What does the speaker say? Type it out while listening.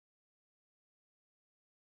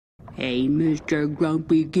Hey, Mr.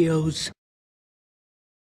 Grumpy Gills.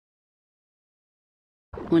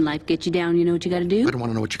 When life gets you down, you know what you gotta do? I don't want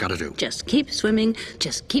to know what you gotta do. Just keep swimming,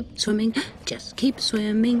 just keep swimming, just keep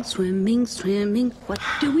swimming, swimming, swimming. What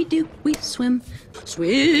do? We swim,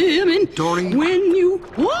 swimming. Dory. When you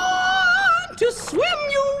want to swim,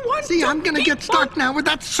 you want See, to I'm gonna get stuck now with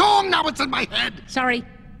that song. Now it's in my head. Sorry.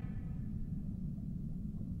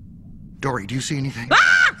 Dory, do you see anything?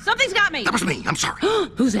 Ah! Something's got me! That was me. I'm sorry.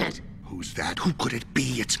 Who's that? Who's that? Who could it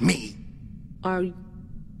be? It's me.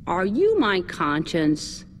 Are you my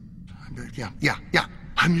conscience? Yeah.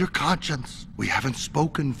 I'm your conscience. We haven't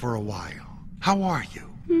spoken for a while. How are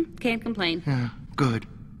you? Can't complain. Yeah, good.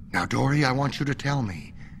 Now, Dory, I want you to tell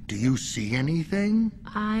me. Do you see anything?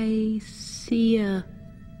 I see a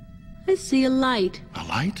light. A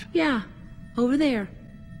light? Yeah, over there.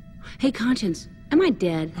 Hey, Conscience, am I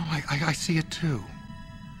dead? No, I see it too.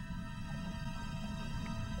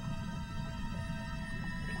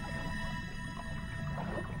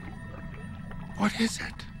 What is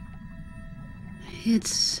it? It's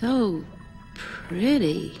so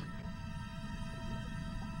pretty.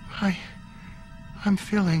 I'm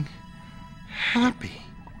feeling happy,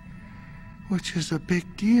 which is a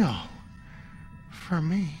big deal for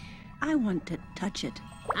me. I want to touch it.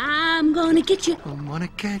 I'm gonna get you. I'm gonna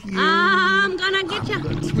get you. I'm gonna get you. I'm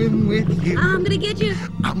gonna swim with you. I'm gonna get you.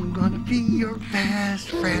 I'm gonna be your best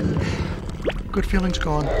friend. Good feelings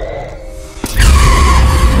gone.